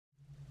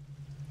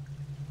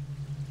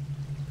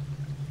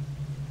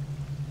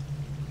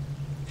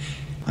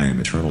I am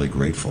eternally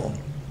grateful.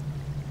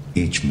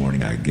 Each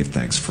morning I give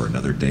thanks for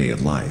another day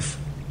of life.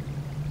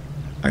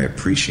 I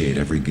appreciate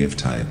every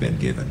gift I have been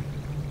given.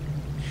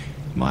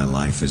 My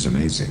life is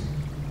amazing.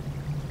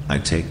 I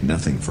take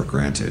nothing for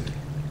granted.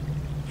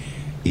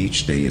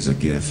 Each day is a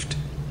gift.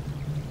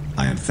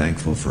 I am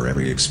thankful for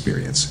every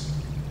experience.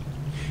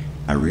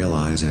 I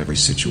realize every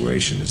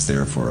situation is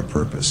there for a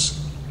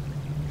purpose.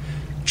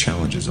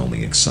 Challenges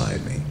only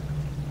excite me.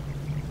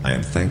 I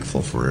am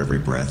thankful for every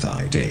breath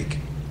I take.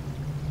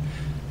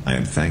 I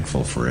am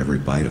thankful for every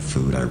bite of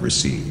food I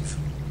receive.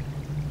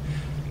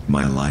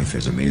 My life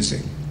is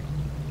amazing.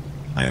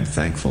 I am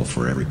thankful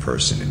for every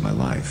person in my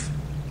life.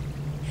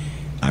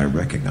 I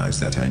recognize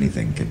that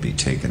anything can be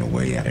taken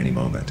away at any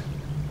moment.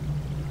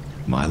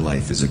 My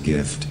life is a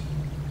gift.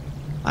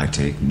 I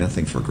take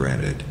nothing for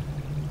granted.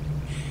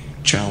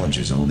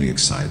 Challenges only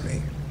excite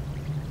me.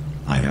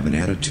 I have an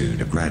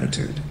attitude of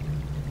gratitude.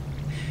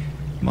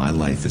 My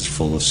life is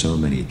full of so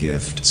many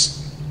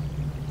gifts.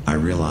 I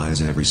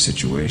realize every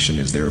situation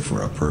is there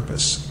for a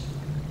purpose.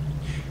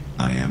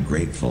 I am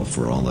grateful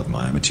for all of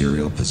my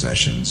material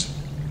possessions.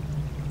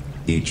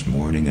 Each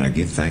morning I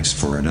give thanks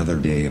for another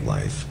day of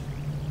life.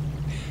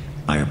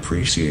 I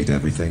appreciate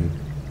everything.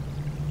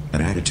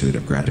 An attitude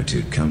of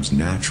gratitude comes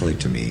naturally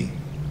to me.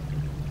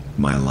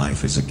 My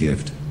life is a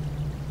gift.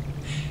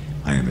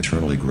 I am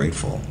eternally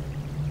grateful.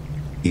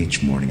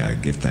 Each morning I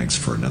give thanks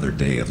for another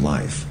day of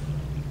life.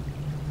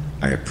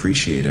 I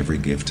appreciate every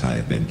gift I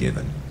have been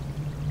given.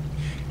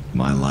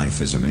 My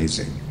life is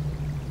amazing.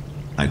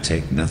 I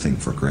take nothing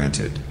for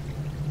granted.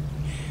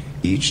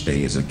 Each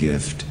day is a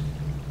gift.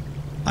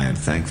 I am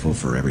thankful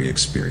for every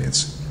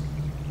experience.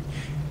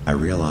 I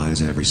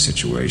realize every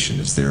situation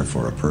is there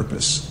for a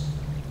purpose.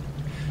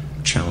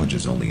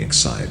 Challenges only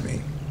excite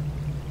me.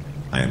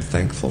 I am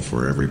thankful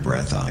for every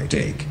breath I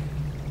take.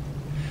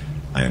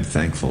 I am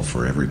thankful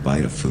for every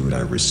bite of food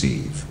I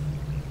receive.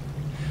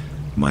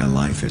 My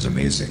life is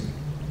amazing.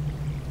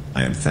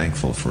 I am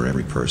thankful for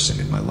every person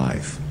in my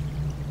life.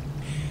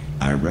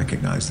 I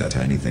recognize that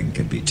anything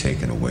can be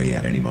taken away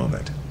at any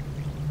moment.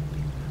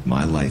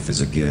 My life is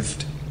a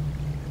gift.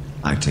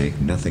 I take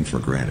nothing for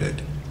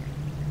granted.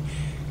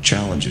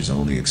 Challenges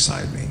only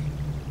excite me.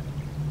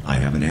 I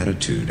have an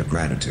attitude of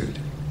gratitude.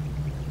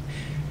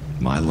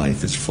 My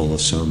life is full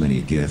of so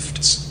many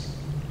gifts.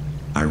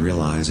 I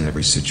realize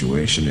every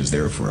situation is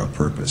there for a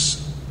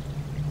purpose.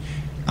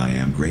 I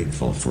am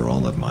grateful for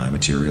all of my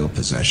material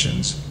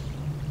possessions.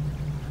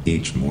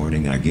 Each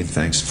morning I give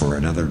thanks for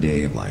another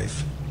day of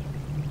life.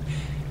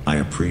 I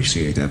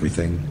appreciate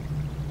everything.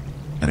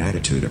 An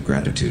attitude of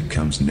gratitude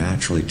comes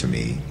naturally to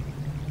me.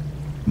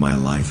 My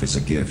life is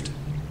a gift.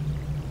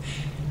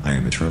 I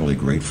am eternally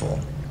grateful.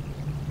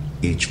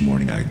 Each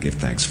morning I give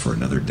thanks for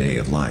another day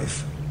of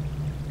life.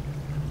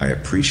 I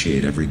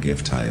appreciate every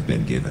gift I have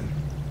been given.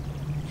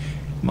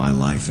 My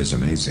life is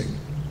amazing.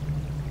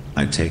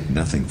 I take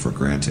nothing for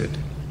granted.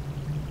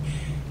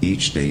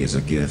 Each day is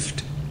a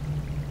gift.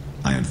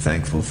 I am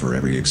thankful for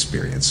every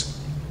experience.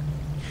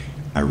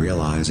 I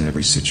realize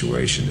every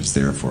situation is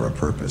there for a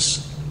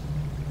purpose.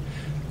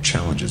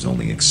 Challenges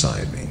only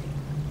excite me.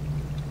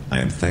 I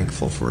am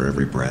thankful for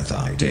every breath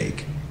I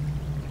take.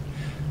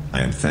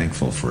 I am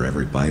thankful for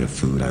every bite of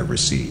food I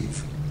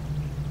receive.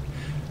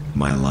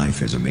 My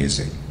life is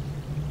amazing.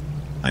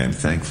 I am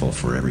thankful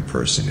for every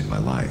person in my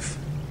life.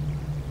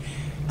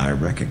 I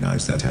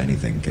recognize that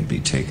anything can be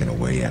taken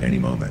away at any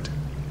moment.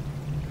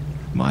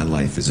 My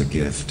life is a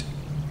gift.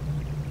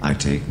 I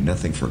take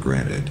nothing for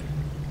granted.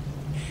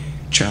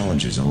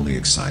 Challenges only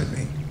excite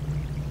me.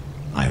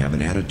 I have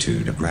an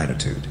attitude of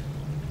gratitude.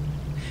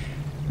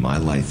 My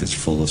life is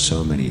full of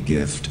so many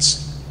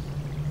gifts.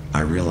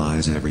 I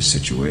realize every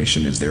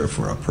situation is there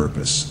for a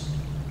purpose.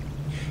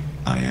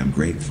 I am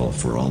grateful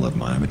for all of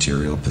my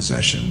material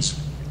possessions.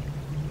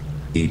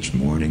 Each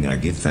morning I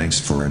give thanks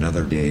for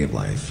another day of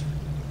life.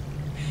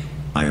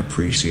 I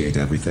appreciate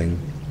everything.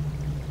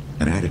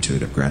 An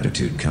attitude of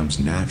gratitude comes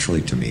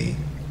naturally to me.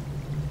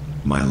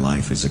 My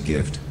life is a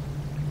gift.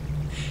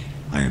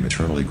 I am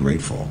eternally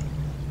grateful.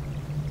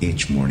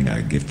 Each morning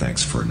I give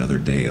thanks for another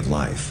day of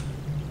life.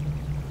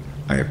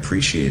 I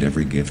appreciate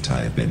every gift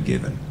I have been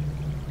given.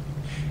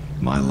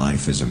 My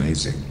life is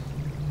amazing.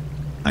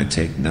 I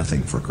take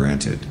nothing for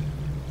granted.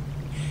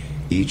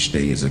 Each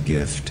day is a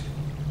gift.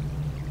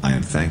 I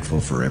am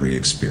thankful for every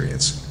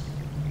experience.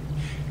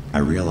 I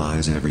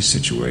realize every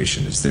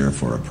situation is there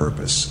for a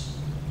purpose.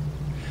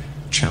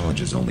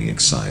 Challenges only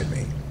excite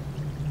me.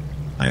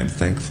 I am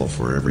thankful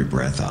for every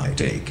breath I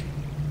take.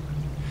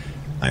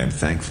 I am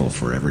thankful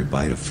for every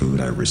bite of food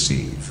I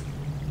receive.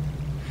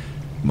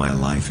 My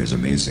life is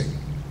amazing.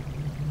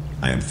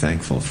 I am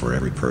thankful for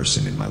every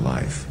person in my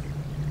life.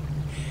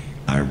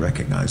 I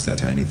recognize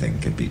that anything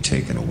can be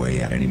taken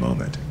away at any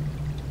moment.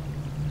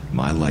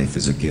 My life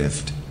is a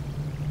gift.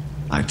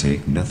 I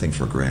take nothing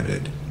for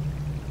granted.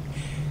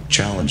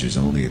 Challenges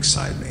only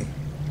excite me.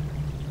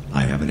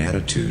 I have an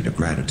attitude of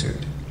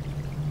gratitude.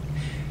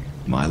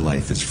 My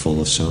life is full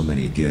of so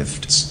many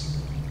gifts.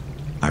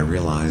 I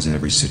realize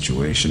every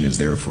situation is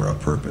there for a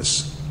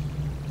purpose.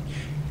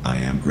 I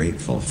am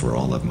grateful for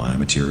all of my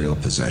material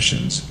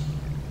possessions.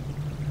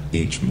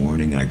 Each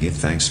morning I give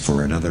thanks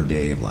for another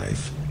day of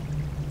life.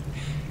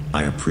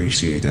 I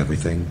appreciate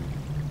everything.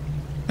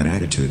 An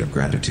attitude of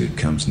gratitude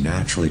comes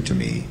naturally to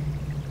me.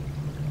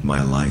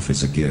 My life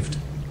is a gift.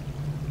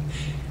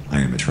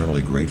 I am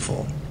eternally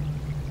grateful.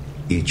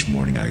 Each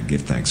morning I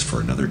give thanks for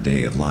another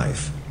day of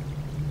life.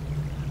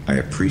 I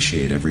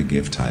appreciate every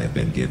gift I have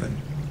been given.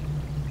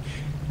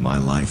 My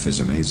life is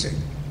amazing.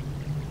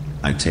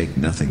 I take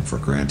nothing for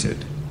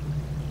granted.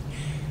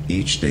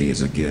 Each day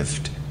is a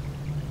gift.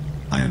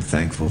 I am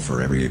thankful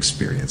for every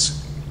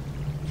experience.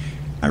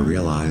 I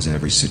realize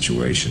every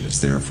situation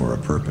is there for a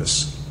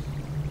purpose.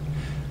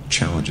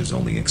 Challenges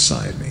only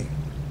excite me.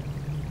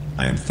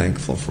 I am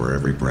thankful for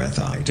every breath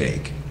I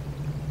take.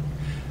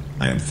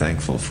 I am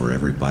thankful for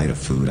every bite of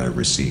food I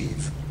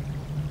receive.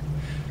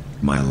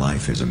 My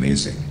life is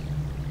amazing.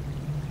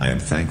 I am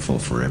thankful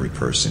for every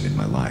person in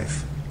my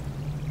life.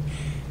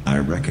 I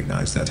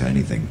recognize that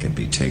anything can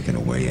be taken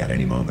away at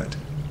any moment.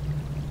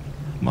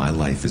 My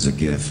life is a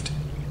gift.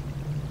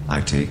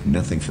 I take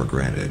nothing for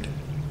granted.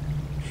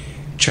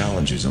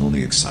 Challenges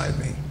only excite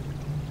me.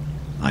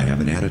 I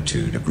have an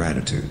attitude of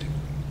gratitude.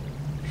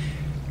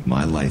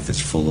 My life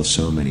is full of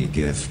so many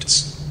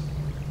gifts.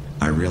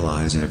 I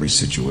realize every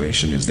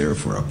situation is there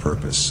for a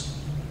purpose.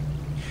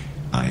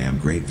 I am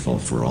grateful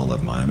for all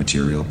of my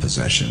material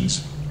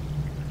possessions.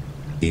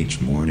 Each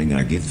morning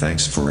I give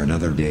thanks for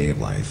another day of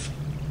life.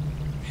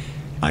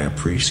 I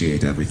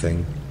appreciate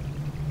everything.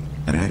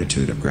 An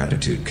attitude of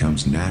gratitude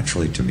comes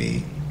naturally to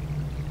me.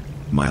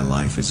 My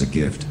life is a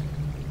gift.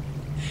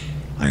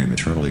 I am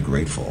eternally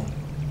grateful.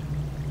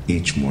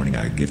 Each morning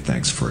I give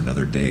thanks for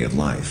another day of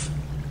life.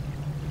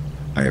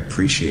 I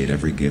appreciate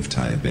every gift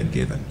I have been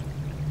given.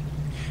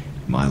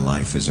 My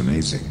life is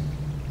amazing.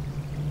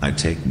 I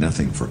take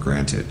nothing for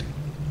granted.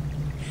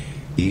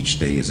 Each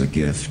day is a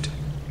gift.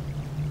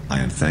 I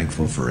am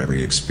thankful for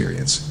every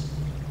experience.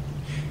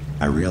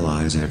 I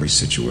realize every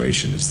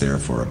situation is there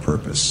for a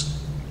purpose.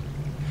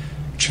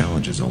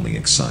 Challenges only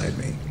excite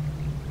me.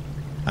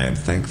 I am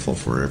thankful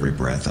for every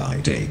breath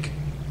I take.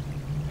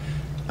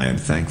 I am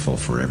thankful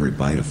for every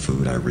bite of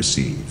food I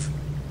receive.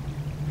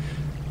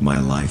 My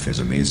life is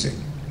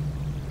amazing.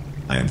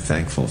 I am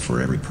thankful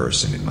for every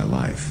person in my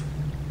life.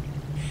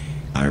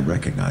 I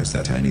recognize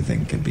that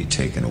anything can be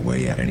taken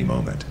away at any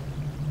moment.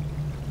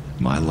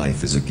 My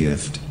life is a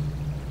gift.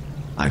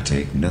 I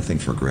take nothing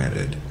for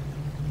granted.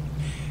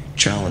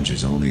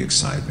 Challenges only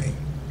excite me.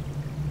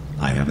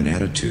 I have an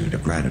attitude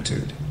of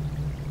gratitude.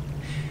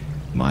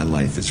 My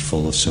life is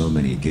full of so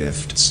many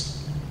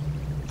gifts.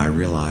 I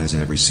realize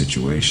every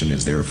situation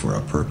is there for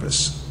a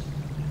purpose.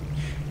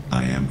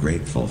 I am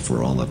grateful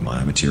for all of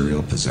my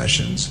material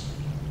possessions.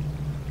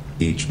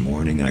 Each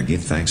morning I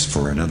give thanks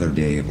for another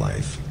day of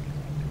life.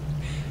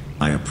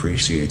 I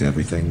appreciate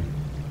everything.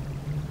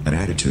 An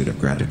attitude of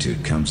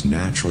gratitude comes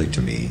naturally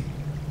to me.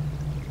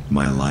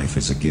 My life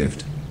is a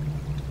gift.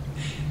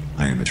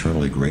 I am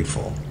eternally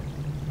grateful.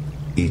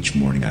 Each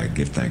morning I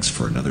give thanks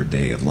for another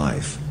day of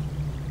life.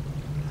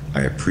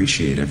 I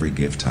appreciate every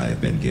gift I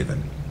have been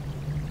given.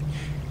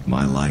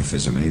 My life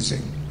is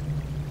amazing.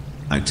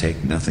 I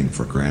take nothing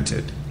for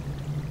granted.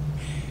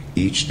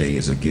 Each day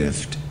is a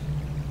gift.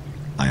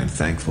 I am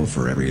thankful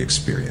for every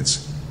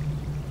experience.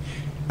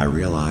 I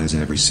realize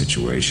every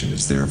situation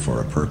is there for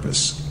a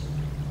purpose.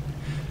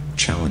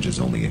 Challenges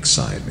only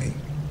excite me.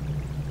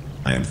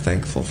 I am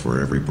thankful for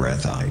every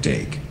breath I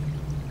take.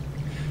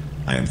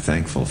 I am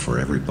thankful for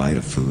every bite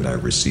of food I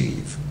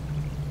receive.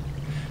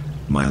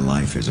 My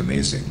life is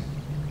amazing.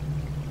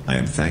 I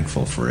am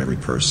thankful for every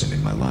person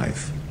in my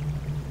life.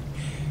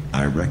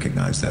 I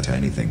recognize that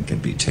anything can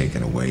be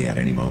taken away at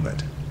any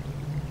moment.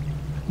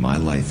 My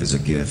life is a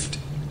gift.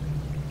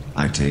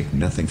 I take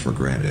nothing for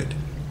granted.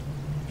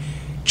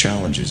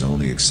 Challenges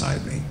only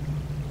excite me.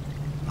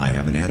 I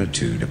have an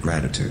attitude of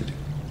gratitude.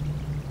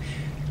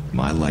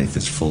 My life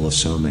is full of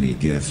so many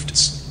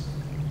gifts.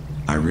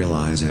 I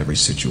realize every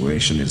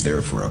situation is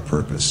there for a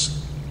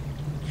purpose.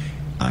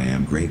 I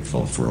am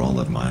grateful for all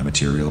of my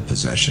material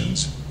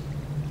possessions.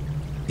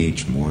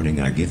 Each morning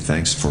I give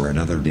thanks for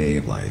another day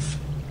of life.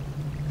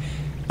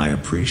 I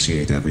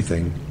appreciate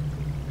everything.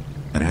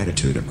 An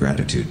attitude of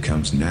gratitude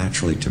comes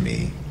naturally to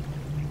me.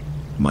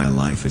 My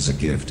life is a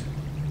gift.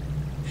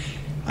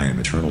 I am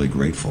eternally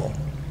grateful.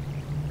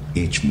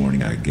 Each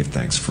morning I give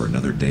thanks for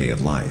another day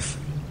of life.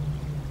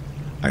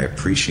 I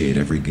appreciate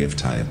every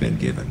gift I have been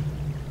given.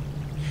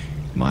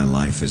 My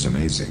life is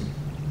amazing.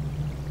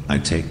 I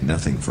take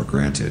nothing for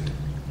granted.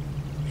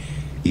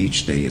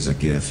 Each day is a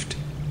gift.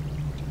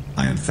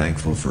 I am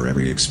thankful for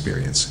every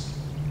experience.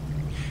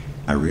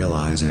 I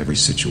realize every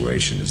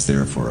situation is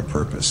there for a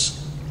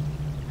purpose.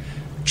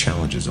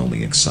 Challenges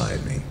only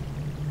excite me.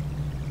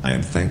 I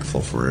am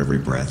thankful for every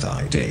breath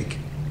I take.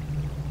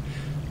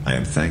 I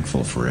am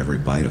thankful for every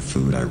bite of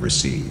food I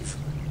receive.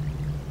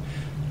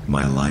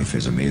 My life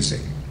is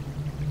amazing.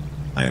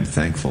 I am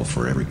thankful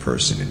for every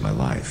person in my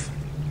life.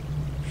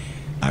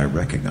 I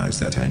recognize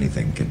that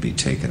anything can be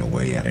taken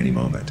away at any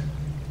moment.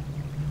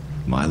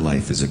 My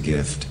life is a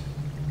gift.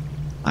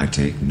 I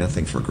take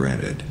nothing for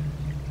granted.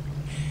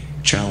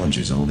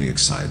 Challenges only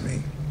excite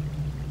me.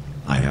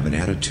 I have an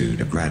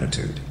attitude of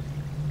gratitude.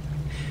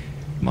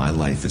 My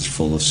life is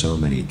full of so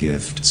many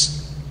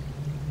gifts.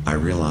 I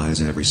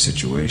realize every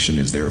situation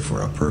is there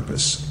for a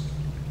purpose.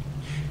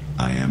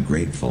 I am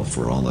grateful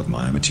for all of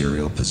my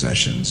material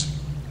possessions.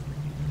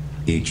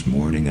 Each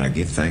morning I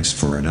give thanks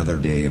for another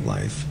day of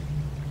life.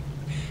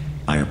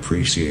 I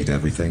appreciate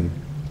everything.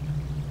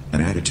 An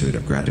attitude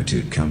of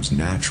gratitude comes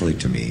naturally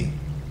to me.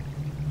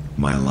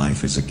 My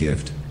life is a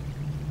gift.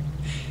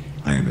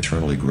 I am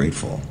eternally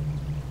grateful.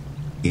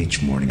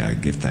 Each morning I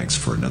give thanks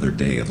for another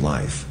day of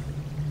life.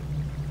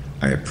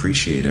 I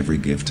appreciate every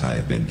gift I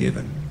have been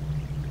given.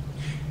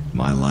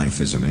 My life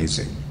is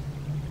amazing.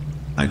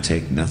 I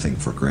take nothing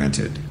for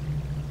granted.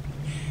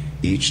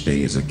 Each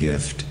day is a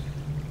gift.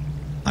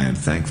 I am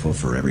thankful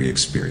for every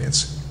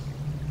experience.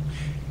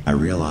 I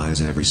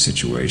realize every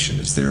situation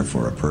is there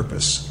for a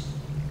purpose.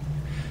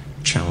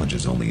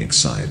 Challenges only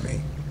excite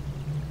me.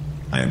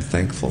 I am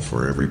thankful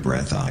for every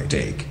breath I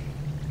take.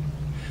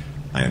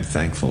 I am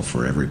thankful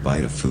for every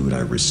bite of food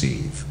I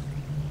receive.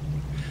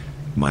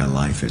 My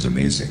life is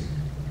amazing.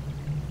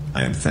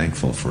 I am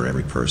thankful for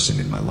every person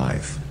in my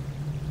life.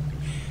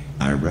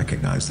 I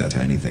recognize that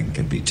anything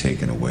can be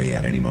taken away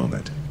at any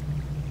moment.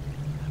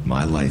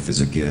 My life is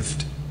a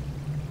gift.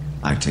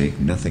 I take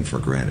nothing for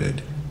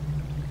granted.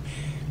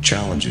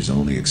 Challenges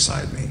only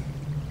excite me.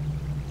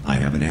 I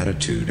have an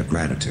attitude of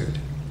gratitude.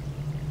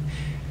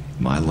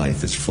 My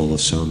life is full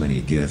of so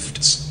many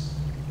gifts.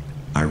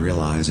 I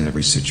realize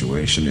every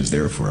situation is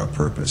there for a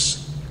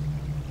purpose.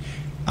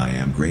 I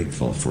am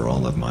grateful for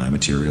all of my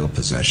material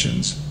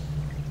possessions.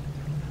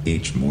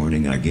 Each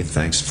morning I give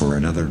thanks for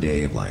another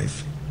day of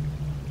life.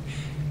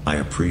 I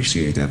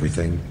appreciate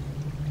everything.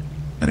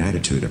 An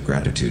attitude of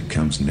gratitude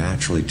comes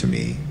naturally to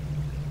me.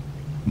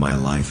 My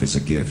life is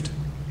a gift.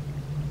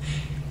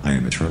 I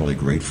am eternally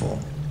grateful.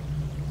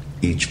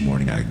 Each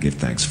morning I give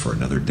thanks for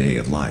another day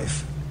of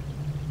life.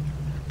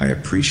 I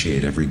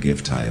appreciate every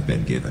gift I have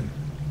been given.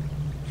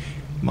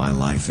 My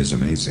life is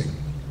amazing.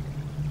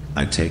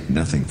 I take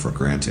nothing for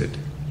granted.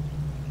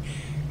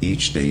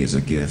 Each day is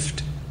a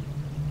gift.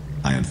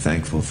 I am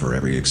thankful for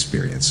every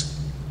experience.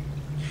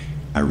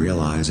 I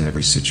realize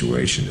every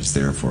situation is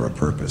there for a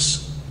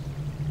purpose.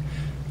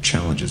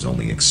 Challenges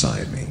only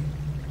excite me.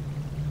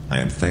 I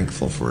am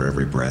thankful for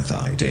every breath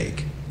I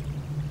take.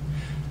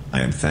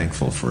 I am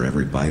thankful for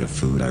every bite of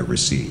food I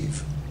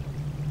receive.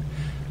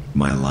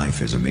 My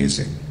life is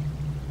amazing.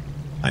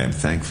 I am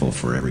thankful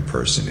for every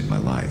person in my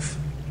life.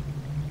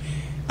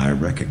 I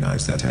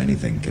recognize that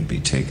anything can be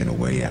taken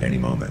away at any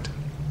moment.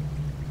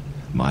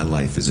 My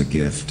life is a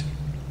gift.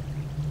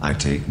 I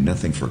take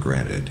nothing for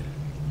granted.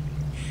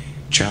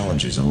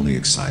 Challenges only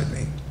excite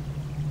me.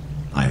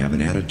 I have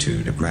an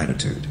attitude of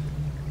gratitude.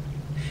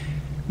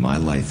 My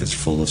life is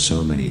full of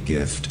so many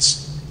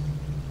gifts.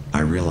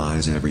 I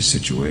realize every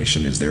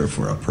situation is there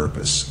for a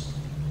purpose.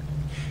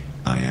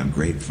 I am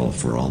grateful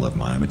for all of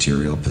my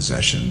material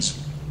possessions.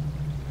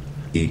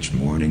 Each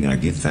morning I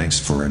give thanks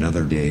for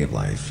another day of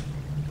life.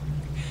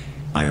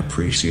 I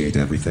appreciate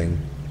everything.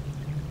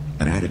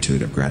 An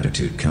attitude of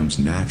gratitude comes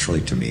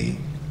naturally to me.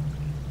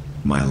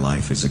 My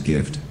life is a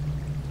gift.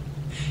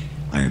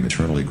 I am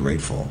eternally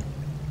grateful.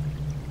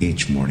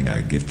 Each morning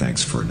I give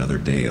thanks for another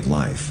day of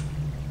life.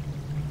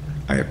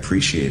 I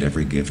appreciate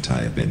every gift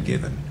I have been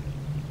given.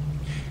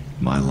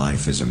 My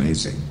life is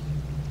amazing.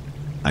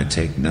 I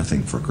take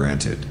nothing for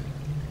granted.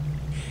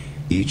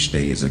 Each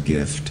day is a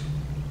gift.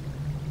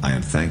 I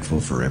am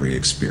thankful for every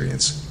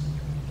experience.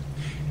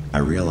 I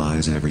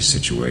realize every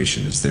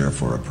situation is there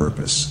for a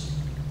purpose.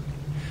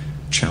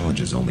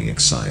 Challenges only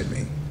excite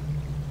me.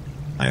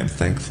 I am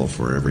thankful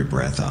for every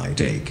breath I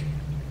take.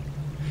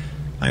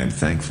 I am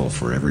thankful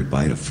for every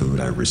bite of food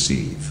I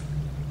receive.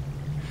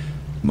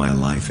 My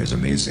life is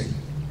amazing.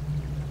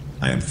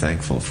 I am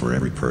thankful for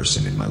every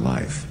person in my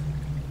life.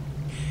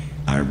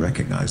 I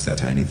recognize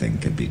that anything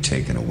can be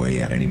taken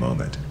away at any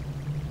moment.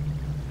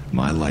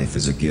 My life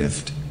is a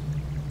gift.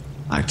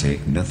 I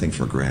take nothing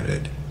for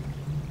granted.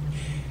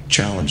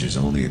 Challenges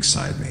only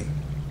excite me.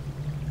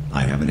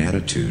 I have an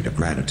attitude of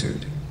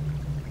gratitude.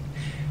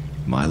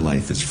 My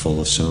life is full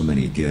of so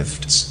many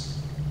gifts.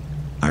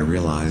 I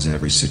realize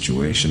every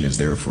situation is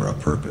there for a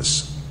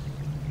purpose.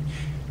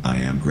 I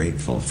am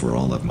grateful for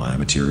all of my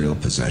material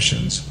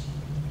possessions.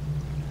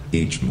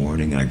 Each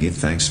morning I give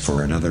thanks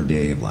for another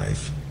day of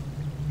life.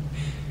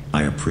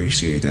 I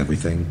appreciate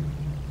everything.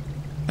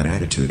 An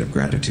attitude of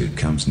gratitude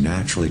comes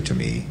naturally to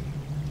me.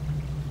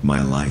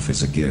 My life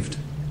is a gift.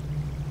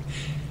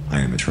 I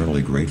am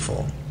eternally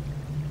grateful.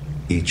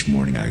 Each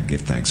morning I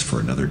give thanks for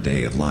another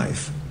day of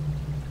life.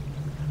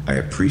 I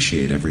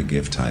appreciate every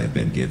gift I have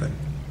been given.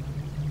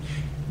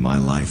 My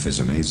life is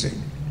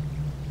amazing.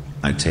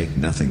 I take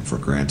nothing for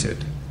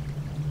granted.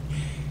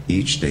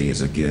 Each day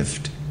is a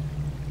gift.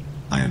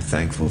 I am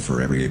thankful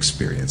for every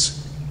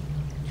experience.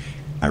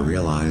 I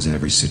realize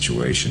every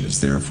situation is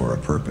there for a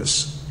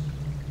purpose.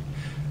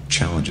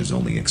 Challenges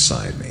only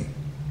excite me.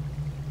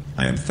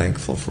 I am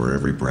thankful for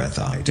every breath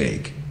I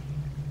take.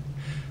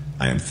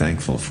 I am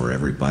thankful for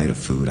every bite of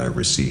food I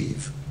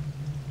receive.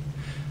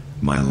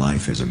 My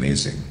life is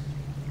amazing.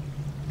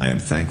 I am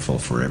thankful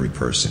for every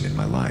person in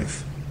my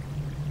life.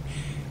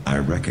 I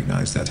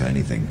recognize that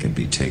anything can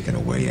be taken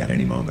away at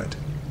any moment.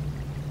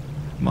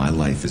 My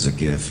life is a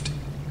gift.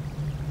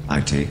 I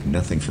take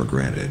nothing for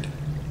granted.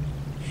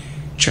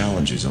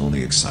 Challenges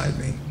only excite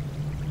me.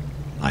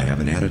 I have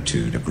an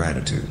attitude of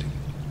gratitude.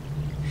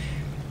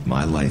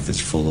 My life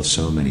is full of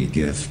so many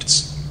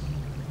gifts.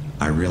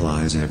 I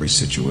realize every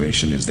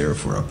situation is there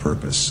for a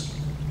purpose.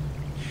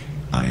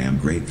 I am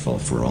grateful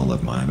for all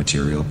of my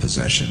material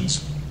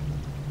possessions.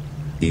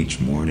 Each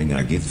morning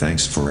I give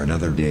thanks for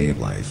another day of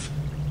life.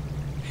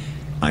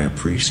 I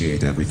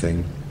appreciate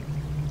everything.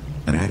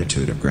 An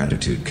attitude of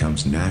gratitude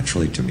comes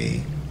naturally to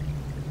me.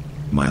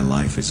 My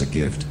life is a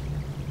gift.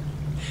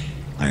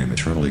 I am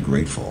eternally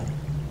grateful.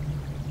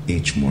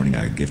 Each morning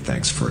I give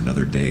thanks for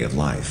another day of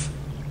life.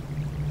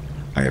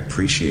 I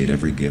appreciate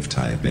every gift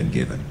I have been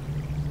given.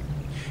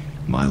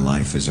 My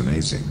life is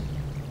amazing.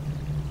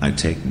 I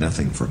take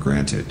nothing for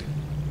granted.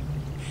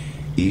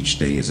 Each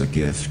day is a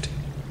gift.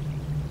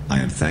 I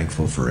am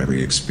thankful for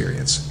every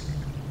experience.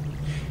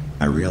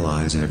 I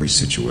realize every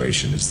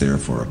situation is there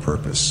for a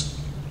purpose.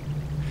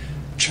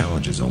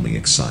 Challenges only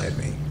excite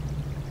me.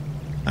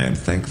 I am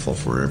thankful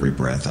for every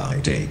breath I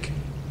take.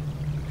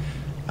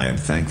 I am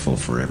thankful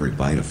for every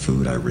bite of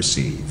food I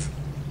receive.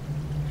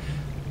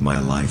 My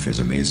life is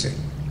amazing.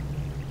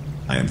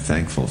 I am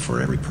thankful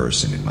for every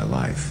person in my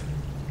life.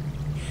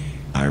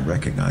 I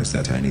recognize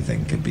that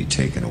anything can be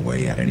taken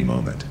away at any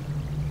moment.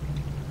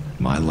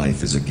 My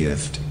life is a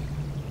gift.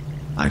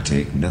 I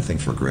take nothing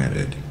for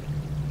granted.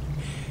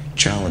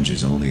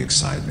 Challenges only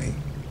excite me.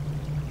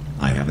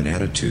 I have an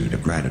attitude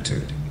of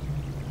gratitude.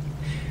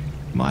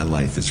 My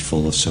life is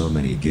full of so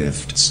many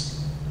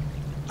gifts.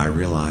 I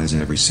realize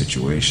every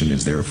situation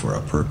is there for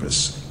a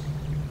purpose.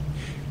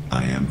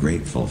 I am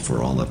grateful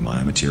for all of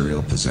my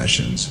material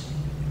possessions.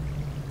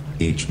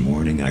 Each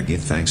morning I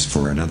give thanks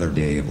for another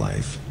day of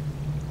life.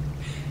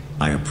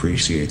 I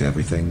appreciate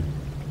everything.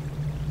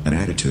 An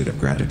attitude of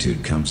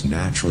gratitude comes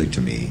naturally to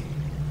me.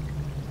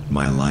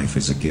 My life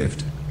is a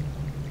gift.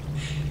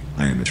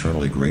 I am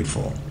eternally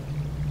grateful.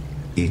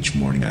 Each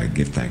morning I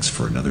give thanks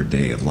for another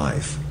day of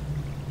life.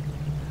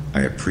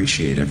 I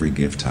appreciate every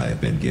gift I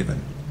have been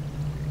given.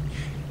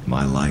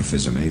 My life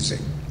is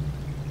amazing.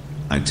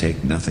 I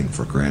take nothing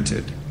for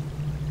granted.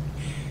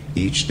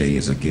 Each day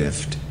is a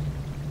gift.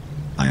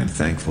 I am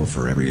thankful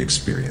for every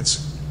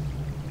experience.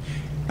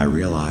 I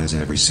realize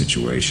every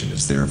situation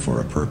is there for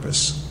a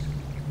purpose.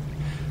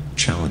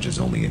 Challenges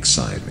only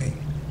excite me.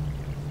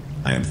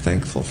 I am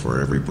thankful for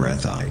every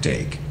breath I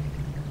take.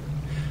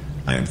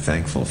 I am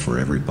thankful for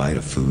every bite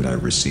of food I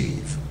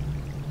receive.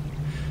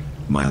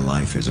 My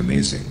life is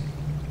amazing.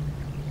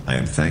 I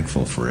am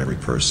thankful for every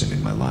person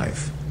in my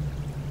life.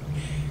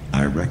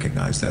 I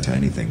recognize that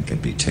anything can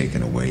be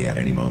taken away at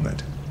any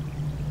moment.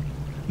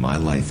 My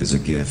life is a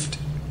gift.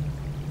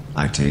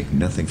 I take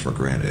nothing for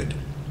granted.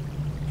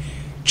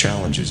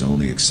 Challenges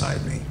only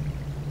excite me.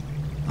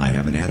 I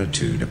have an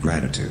attitude of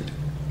gratitude.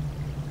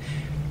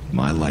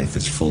 My life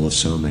is full of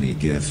so many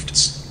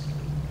gifts.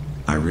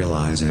 I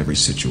realize every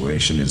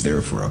situation is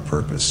there for a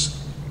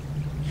purpose.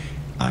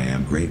 I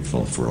am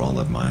grateful for all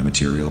of my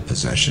material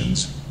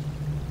possessions.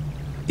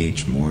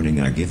 Each morning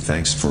I give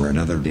thanks for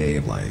another day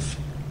of life.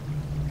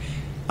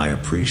 I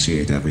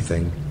appreciate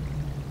everything.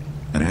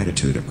 An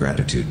attitude of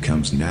gratitude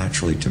comes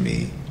naturally to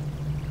me.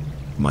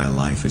 My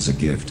life is a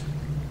gift.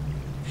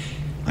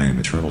 I am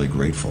eternally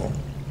grateful.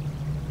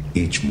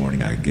 Each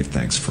morning I give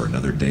thanks for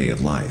another day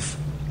of life.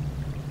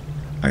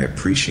 I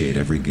appreciate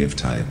every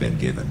gift I have been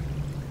given.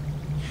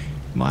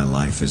 My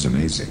life is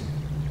amazing.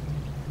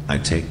 I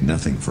take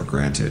nothing for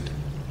granted.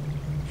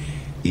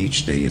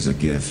 Each day is a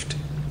gift.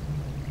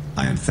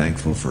 I am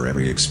thankful for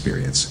every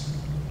experience.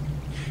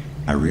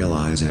 I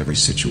realize every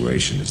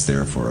situation is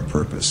there for a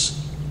purpose.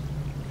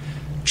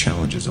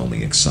 Challenges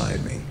only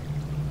excite me.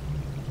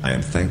 I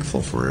am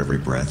thankful for every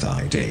breath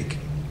I take.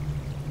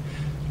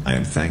 I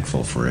am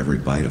thankful for every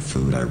bite of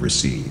food I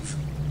receive.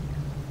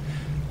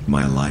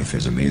 My life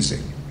is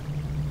amazing.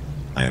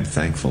 I am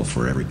thankful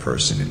for every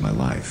person in my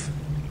life.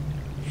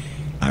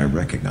 I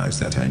recognize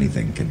that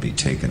anything can be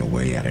taken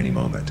away at any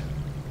moment.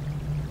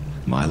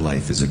 My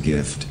life is a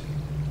gift.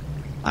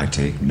 I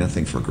take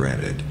nothing for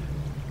granted.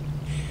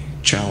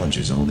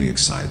 Challenges only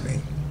excite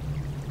me.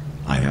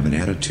 I have an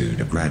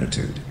attitude of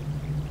gratitude.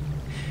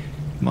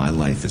 My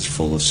life is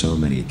full of so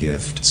many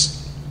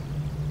gifts.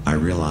 I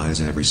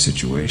realize every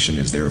situation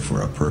is there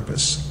for a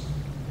purpose.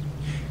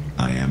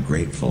 I am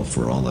grateful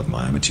for all of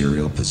my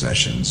material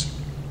possessions.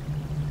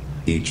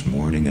 Each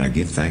morning I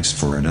give thanks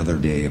for another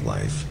day of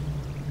life.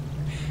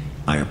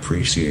 I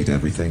appreciate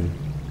everything.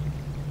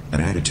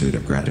 An attitude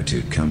of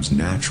gratitude comes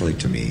naturally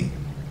to me.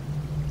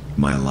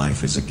 My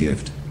life is a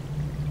gift.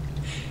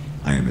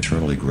 I am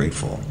eternally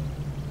grateful.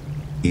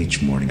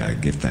 Each morning I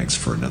give thanks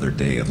for another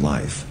day of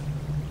life.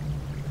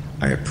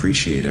 I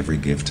appreciate every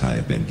gift I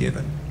have been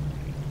given.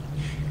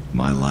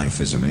 My life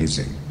is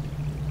amazing.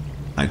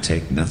 I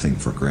take nothing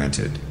for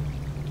granted.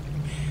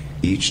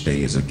 Each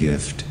day is a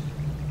gift.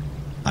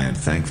 I am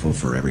thankful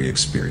for every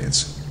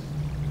experience.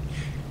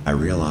 I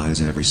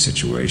realize every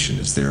situation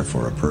is there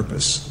for a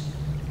purpose.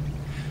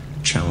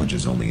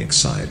 Challenges only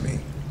excite me.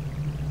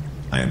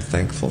 I am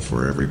thankful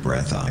for every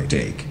breath I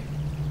take.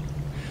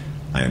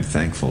 I am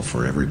thankful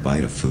for every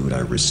bite of food I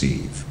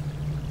receive.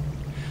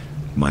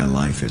 My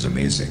life is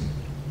amazing.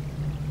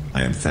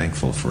 I am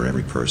thankful for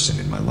every person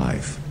in my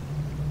life.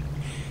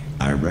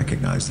 I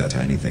recognize that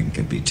anything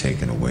can be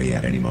taken away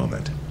at any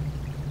moment.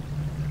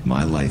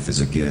 My life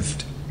is a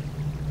gift.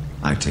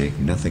 I take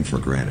nothing for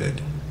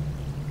granted.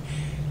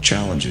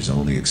 Challenges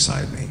only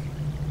excite me.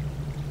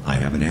 I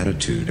have an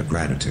attitude of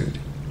gratitude.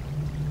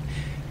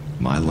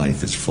 My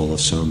life is full of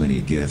so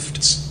many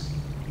gifts.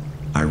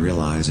 I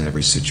realize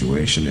every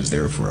situation is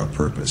there for a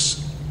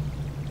purpose.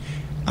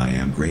 I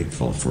am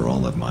grateful for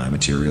all of my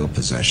material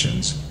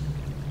possessions.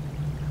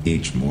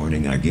 Each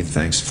morning I give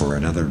thanks for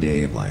another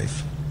day of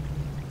life.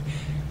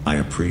 I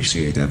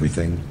appreciate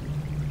everything.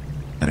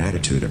 An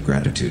attitude of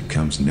gratitude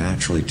comes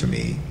naturally to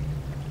me.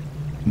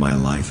 My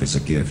life is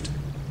a gift.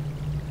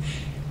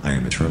 I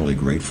am eternally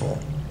grateful.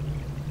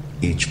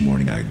 Each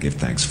morning I give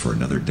thanks for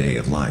another day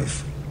of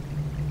life.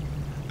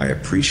 I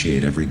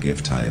appreciate every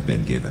gift I have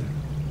been given.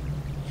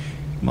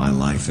 My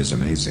life is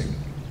amazing.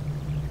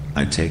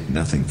 I take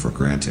nothing for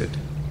granted.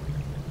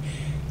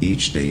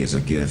 Each day is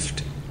a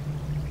gift.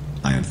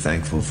 I am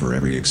thankful for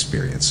every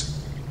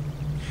experience.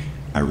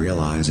 I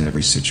realize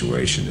every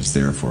situation is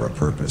there for a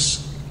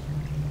purpose.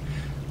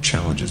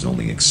 Challenges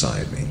only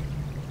excite me.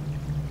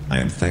 I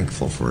am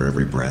thankful for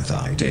every breath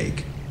I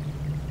take.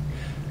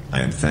 I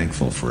am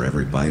thankful for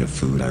every bite of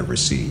food I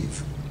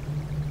receive.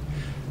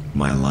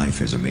 My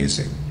life is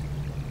amazing.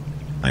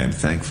 I am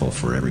thankful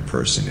for every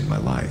person in my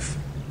life.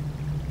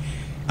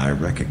 I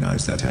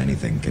recognize that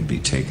anything can be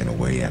taken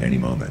away at any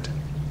moment.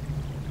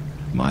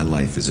 My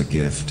life is a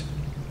gift.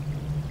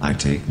 I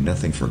take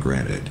nothing for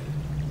granted.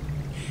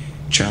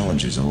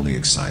 Challenges only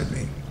excite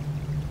me.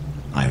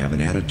 I have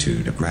an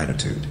attitude of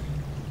gratitude.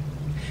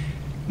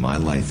 My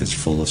life is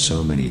full of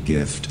so many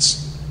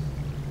gifts.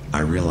 I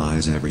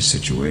realize every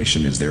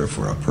situation is there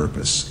for a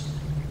purpose.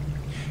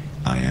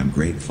 I am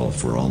grateful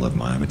for all of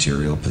my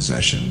material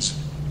possessions.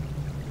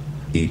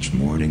 Each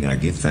morning I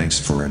give thanks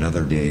for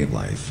another day of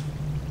life.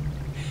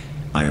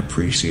 I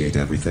appreciate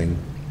everything.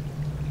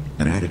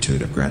 An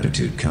attitude of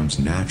gratitude comes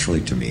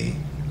naturally to me.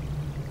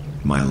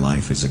 My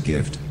life is a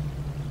gift.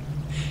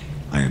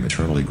 I am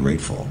eternally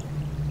grateful.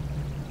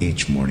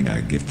 Each morning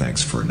I give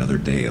thanks for another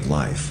day of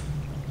life.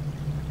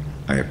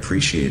 I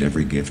appreciate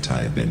every gift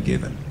I have been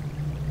given.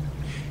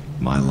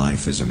 My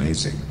life is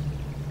amazing.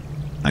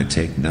 I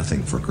take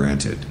nothing for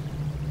granted.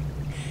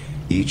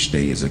 Each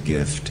day is a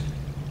gift.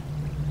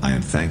 I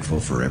am thankful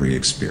for every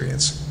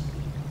experience.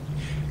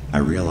 I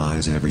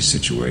realize every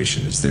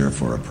situation is there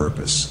for a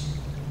purpose.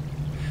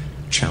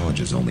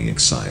 Challenges only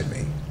excite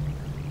me.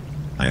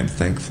 I am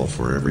thankful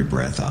for every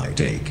breath I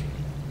take.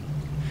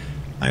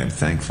 I am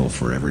thankful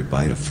for every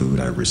bite of food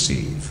I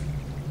receive.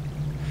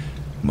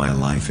 My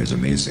life is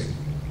amazing.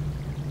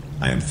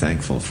 I am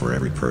thankful for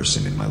every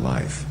person in my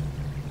life.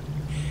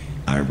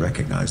 I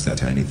recognize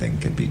that anything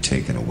can be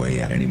taken away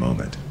at any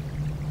moment.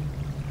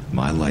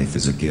 My life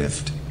is a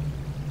gift.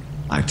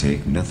 I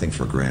take nothing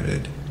for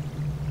granted.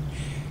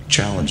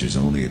 Challenges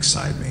only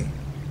excite me.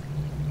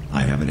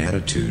 I have an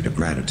attitude of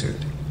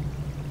gratitude.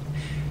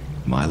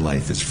 My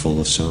life is full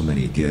of so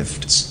many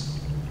gifts.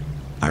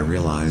 I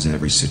realize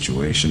every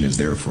situation is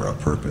there for a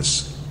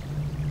purpose.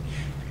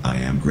 I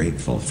am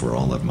grateful for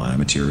all of my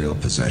material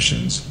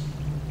possessions.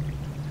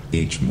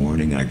 Each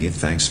morning I give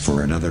thanks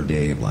for another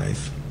day of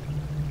life.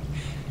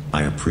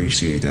 I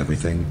appreciate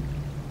everything.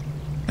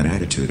 An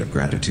attitude of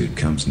gratitude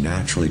comes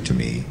naturally to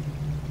me.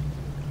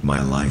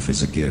 My life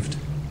is a gift.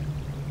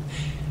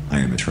 I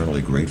am thankful for all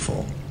of my material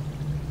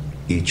possessions.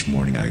 Each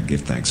morning I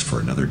give thanks for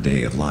another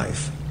day of life. I appreciate everything. An attitude of gratitude comes naturally to me. My life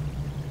is a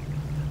gift. I am thankful for all of my material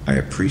possessions. Each morning I give thanks for another day of life. I appreciate everything. An attitude of gratitude comes naturally to me. My life is a gift. I am eternally grateful. Each morning I give thanks for another day of life. I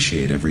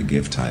appreciate every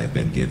gift I have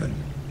been given.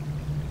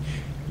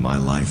 My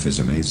life is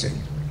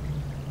amazing.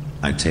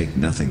 I take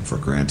nothing for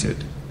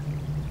granted.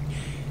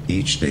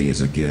 Each day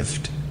is a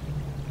gift.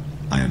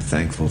 I am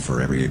thankful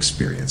for every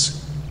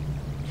experience.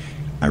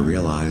 I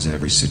realize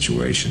every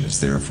situation is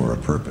there for a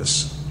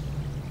purpose.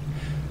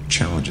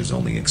 Challenges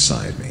only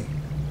excite me.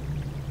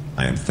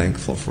 I am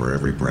thankful for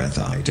every breath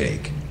I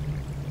take.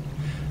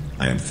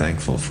 I am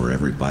thankful for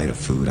every bite of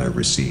food I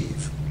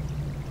receive.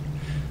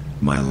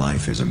 My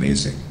life is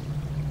amazing.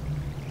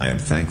 I am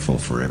thankful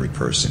for every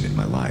person in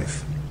my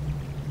life.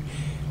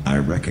 I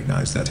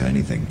recognize that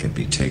anything can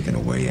be taken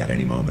away at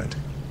any moment.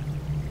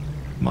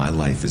 My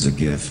life is a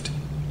gift.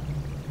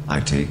 I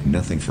take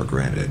nothing for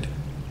granted.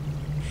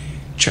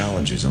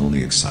 Challenges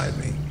only excite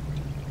me.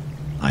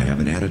 I have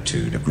an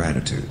attitude of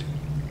gratitude.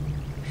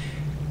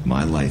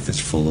 My life is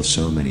full of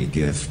so many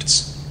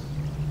gifts.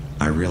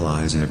 I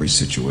realize every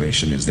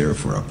situation is there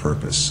for a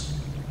purpose.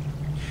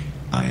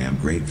 I am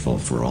grateful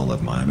for all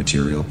of my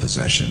material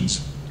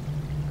possessions.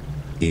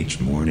 Each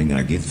morning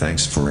I give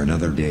thanks for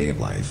another day of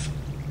life.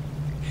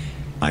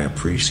 I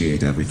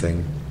appreciate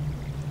everything.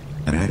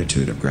 An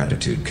attitude of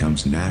gratitude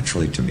comes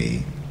naturally to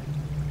me.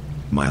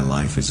 My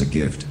life is a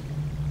gift.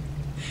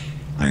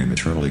 I am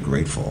eternally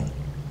grateful.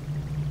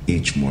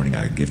 Each morning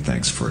I give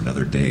thanks for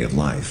another day of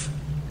life.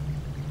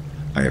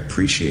 I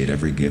appreciate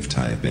every gift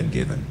I have been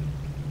given.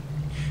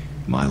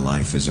 My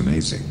life is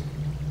amazing.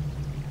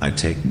 I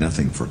take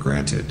nothing for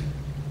granted.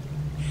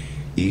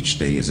 Each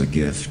day is a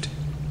gift.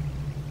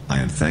 I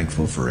am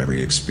thankful for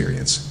every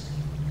experience.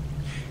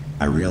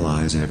 I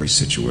realize every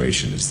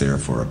situation is there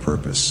for a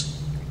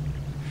purpose.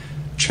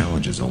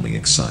 Challenges only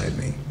excite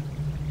me.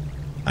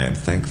 I am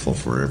thankful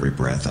for every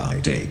breath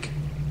I take.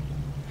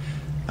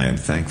 I am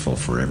thankful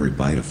for every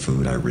bite of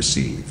food I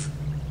receive.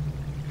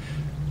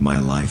 My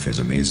life is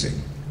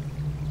amazing.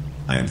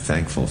 I am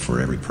thankful for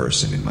every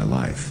person in my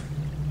life.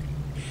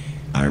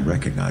 I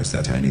recognize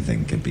that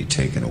anything can be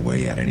taken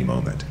away at any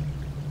moment.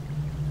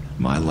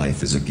 My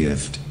life is a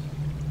gift.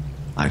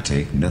 I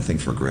take nothing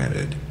for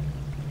granted.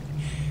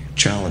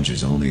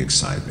 Challenges only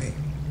excite me.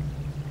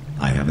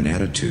 I have an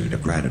attitude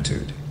of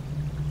gratitude.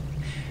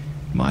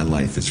 My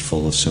life is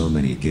full of so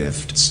many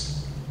gifts.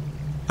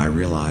 I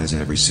realize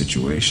every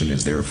situation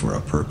is there for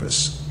a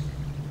purpose.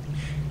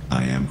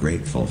 I am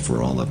grateful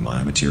for all of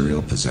my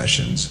material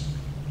possessions.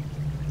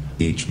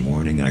 Each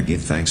morning I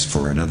give thanks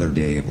for another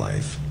day of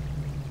life.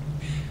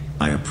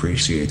 I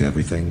appreciate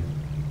everything.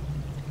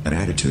 An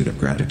attitude of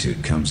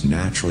gratitude comes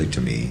naturally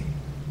to me.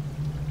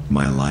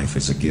 My life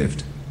is a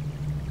gift.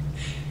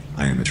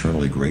 I am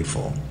eternally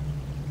grateful.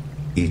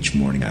 Each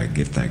morning I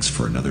give thanks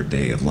for another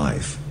day of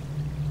life.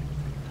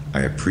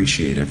 I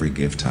appreciate every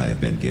gift I have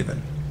been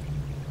given.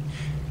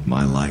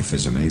 My life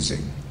is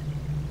amazing.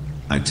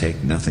 I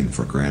take nothing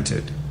for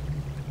granted.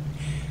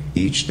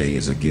 Each day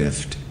is a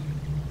gift.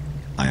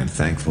 I am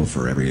thankful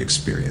for every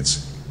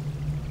experience.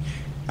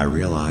 I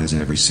realize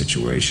every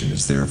situation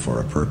is there for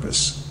a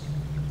purpose.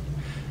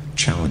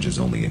 Challenges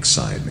only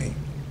excite me.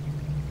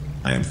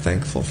 I am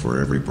thankful for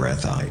every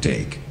breath I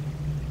take.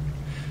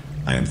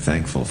 I am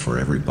thankful for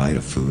every bite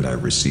of food I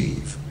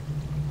receive.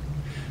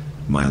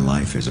 My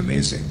life is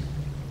amazing.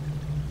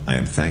 I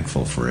am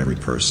thankful for every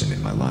person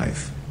in my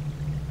life.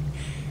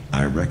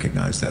 I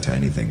recognize that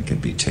anything can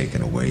be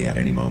taken away at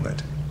any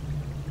moment.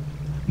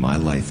 My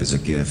life is a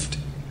gift.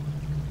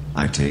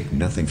 I take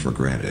nothing for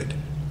granted.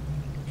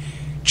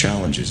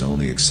 Challenges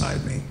only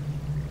excite me.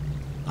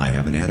 I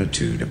have an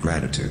attitude of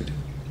gratitude.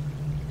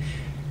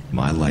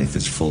 My life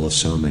is full of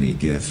so many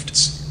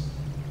gifts.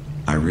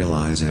 I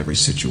realize every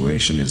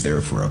situation is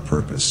there for a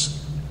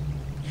purpose.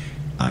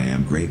 I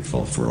am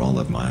grateful for all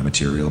of my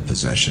material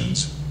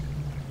possessions.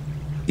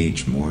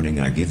 Each morning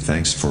I give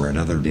thanks for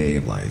another day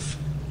of life.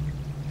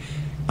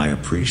 I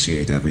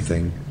appreciate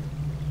everything.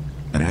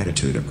 An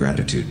attitude of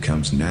gratitude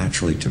comes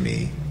naturally to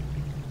me.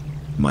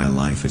 My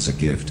life is a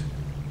gift.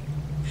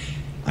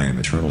 I am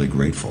eternally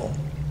grateful.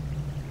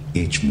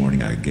 Each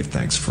morning I give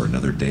thanks for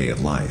another day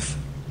of life.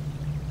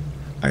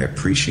 I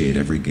appreciate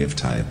every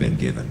gift I have been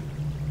given.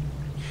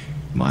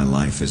 My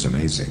life is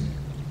amazing.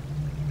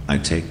 I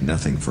take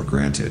nothing for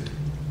granted.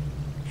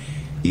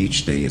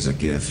 Each day is a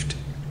gift.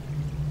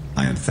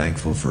 I am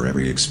thankful for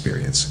every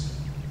experience.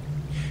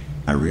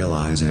 I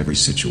realize every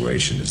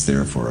situation is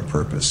there for a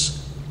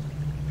purpose.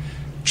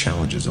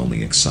 Challenges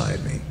only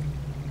excite me.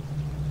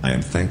 I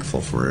am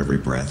thankful for every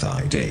breath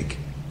I take.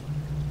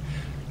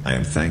 I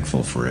am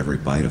thankful for every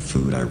bite of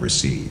food I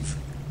receive.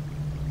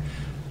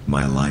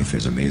 My life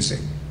is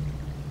amazing.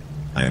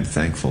 I am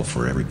thankful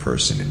for every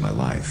person in my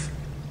life.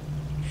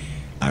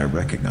 I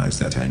recognize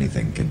that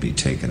anything can be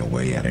taken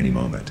away at any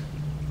moment.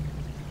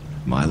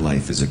 My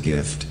life is a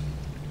gift.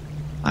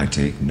 I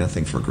take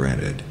nothing for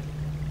granted.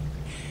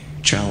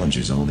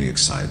 Challenges only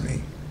excite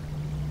me.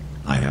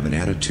 I have an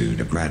attitude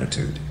of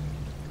gratitude.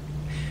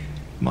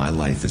 My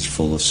life is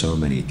full of so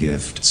many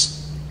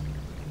gifts.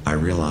 I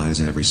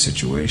realize every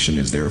situation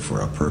is there for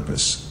a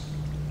purpose.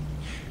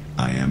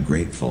 I am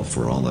grateful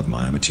for all of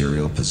my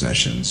material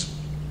possessions.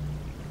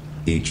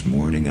 Each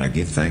morning I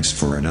give thanks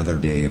for another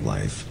day of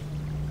life.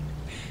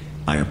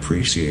 I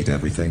appreciate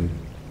everything.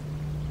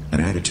 An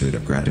attitude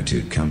of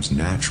gratitude comes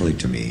naturally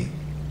to me.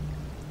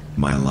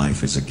 My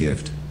life is a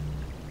gift.